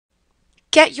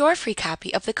Get your free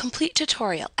copy of the complete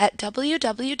tutorial at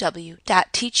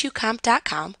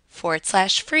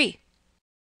www.teachucomp.com/free.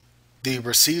 The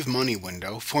Receive Money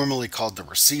window, formerly called the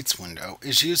Receipts window,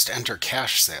 is used to enter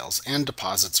cash sales and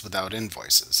deposits without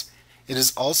invoices. It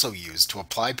is also used to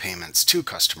apply payments to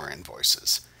customer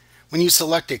invoices. When you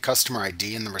select a customer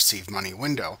ID in the Receive Money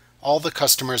window, all the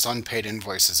customer's unpaid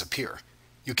invoices appear.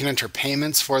 You can enter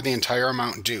payments for the entire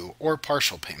amount due or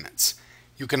partial payments.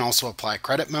 You can also apply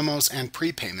credit memos and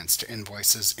prepayments to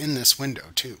invoices in this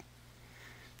window too.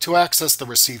 To access the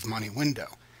Receive Money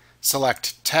window,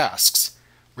 select Tasks,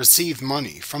 Receive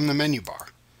Money from the menu bar.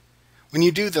 When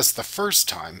you do this the first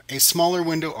time, a smaller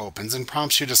window opens and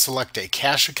prompts you to select a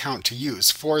cash account to use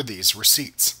for these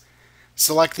receipts.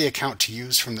 Select the account to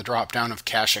use from the drop-down of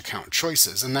cash account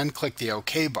choices and then click the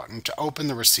OK button to open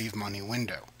the Receive Money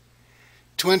window.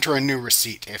 To enter a new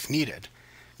receipt if needed,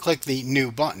 click the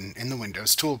New button in the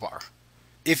Windows toolbar.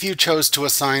 If you chose to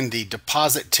assign the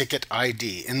Deposit Ticket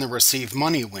ID in the Receive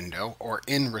Money window or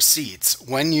in Receipts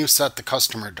when you set the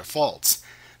customer defaults,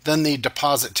 then the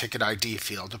Deposit Ticket ID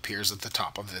field appears at the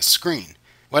top of this screen.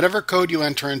 Whatever code you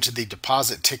enter into the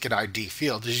Deposit Ticket ID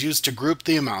field is used to group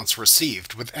the amounts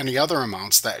received with any other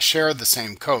amounts that share the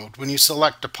same code when you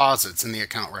select deposits in the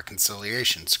account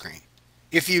reconciliation screen.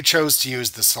 If you chose to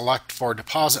use the Select for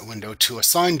Deposit window to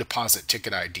assign Deposit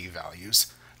Ticket ID values,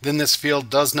 then this field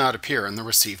does not appear in the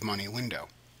Receive Money window.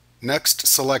 Next,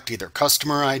 select either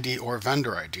Customer ID or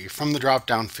Vendor ID from the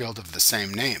drop-down field of the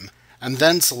same name, and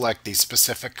then select the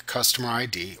specific Customer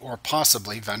ID or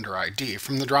possibly Vendor ID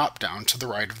from the drop-down to the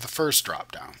right of the first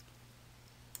drop-down.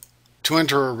 To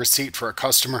enter a receipt for a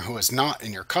customer who is not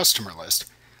in your customer list,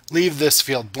 leave this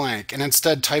field blank and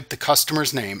instead type the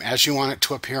customer's name as you want it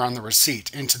to appear on the receipt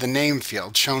into the name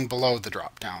field shown below the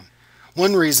drop-down.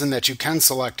 One reason that you can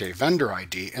select a vendor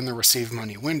ID in the Receive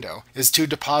Money window is to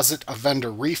deposit a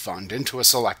vendor refund into a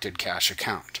selected cash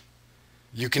account.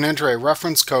 You can enter a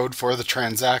reference code for the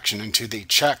transaction into the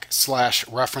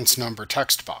check/reference number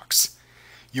text box.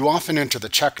 You often enter the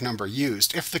check number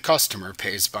used if the customer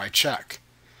pays by check.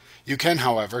 You can,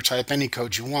 however, type any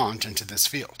code you want into this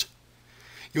field.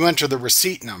 You enter the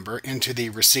receipt number into the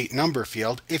receipt number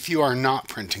field if you are not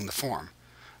printing the form.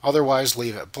 Otherwise,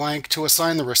 leave it blank to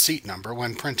assign the receipt number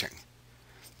when printing.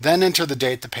 Then enter the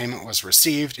date the payment was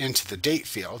received into the date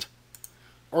field,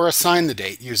 or assign the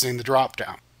date using the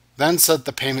drop-down. Then set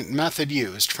the payment method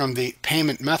used from the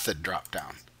Payment Method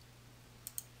drop-down.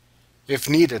 If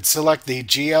needed, select the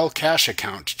GL cash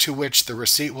account to which the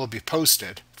receipt will be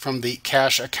posted from the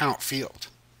Cash Account field.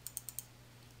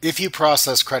 If you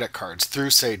process credit cards through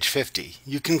Sage 50,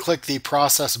 you can click the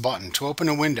Process button to open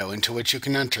a window into which you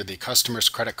can enter the customer's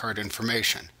credit card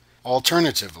information.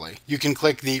 Alternatively, you can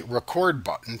click the Record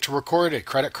button to record a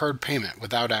credit card payment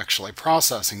without actually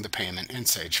processing the payment in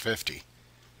Sage 50.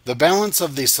 The balance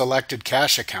of the selected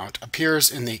cash account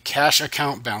appears in the Cash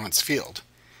Account Balance field.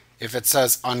 If it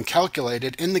says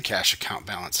Uncalculated in the Cash Account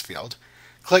Balance field,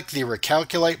 click the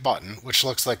Recalculate button, which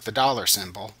looks like the dollar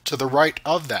symbol, to the right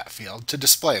of that field to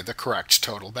display the correct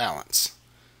total balance.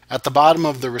 At the bottom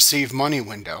of the Receive Money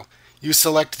window, you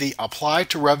select the Apply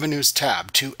to Revenues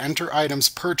tab to enter items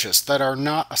purchased that are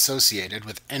not associated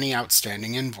with any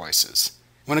outstanding invoices.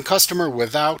 When a customer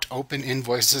without open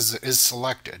invoices is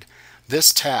selected,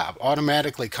 this tab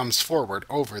automatically comes forward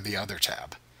over the other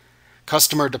tab.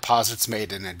 Customer deposits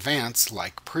made in advance,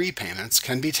 like prepayments,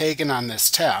 can be taken on this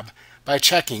tab by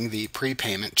checking the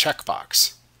Prepayment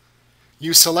checkbox.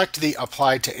 You select the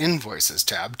Apply to Invoices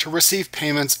tab to receive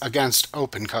payments against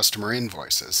open customer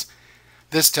invoices.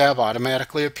 This tab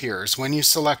automatically appears when you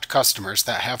select customers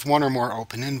that have one or more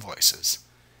open invoices.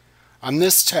 On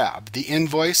this tab, the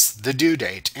invoice, the due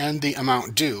date, and the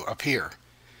amount due appear.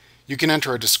 You can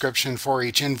enter a description for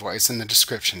each invoice in the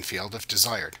description field if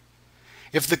desired.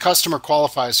 If the customer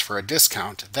qualifies for a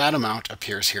discount, that amount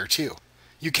appears here too.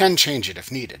 You can change it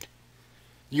if needed.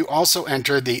 You also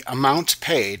enter the amount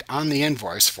paid on the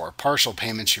invoice for partial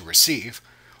payments you receive,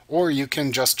 or you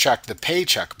can just check the Pay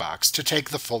checkbox to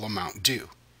take the full amount due.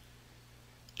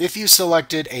 If you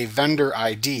selected a vendor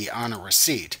ID on a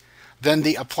receipt, then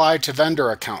the Apply to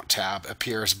Vendor Account tab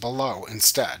appears below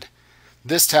instead.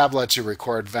 This tab lets you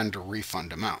record vendor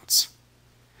refund amounts.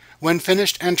 When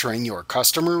finished entering your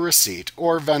customer receipt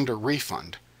or vendor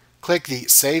refund, click the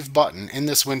Save button in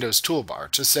this Windows toolbar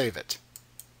to save it.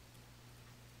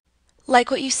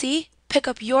 Like what you see? Pick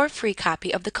up your free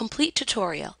copy of the complete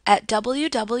tutorial at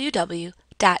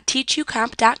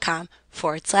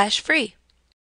www.teachucomp.com/free.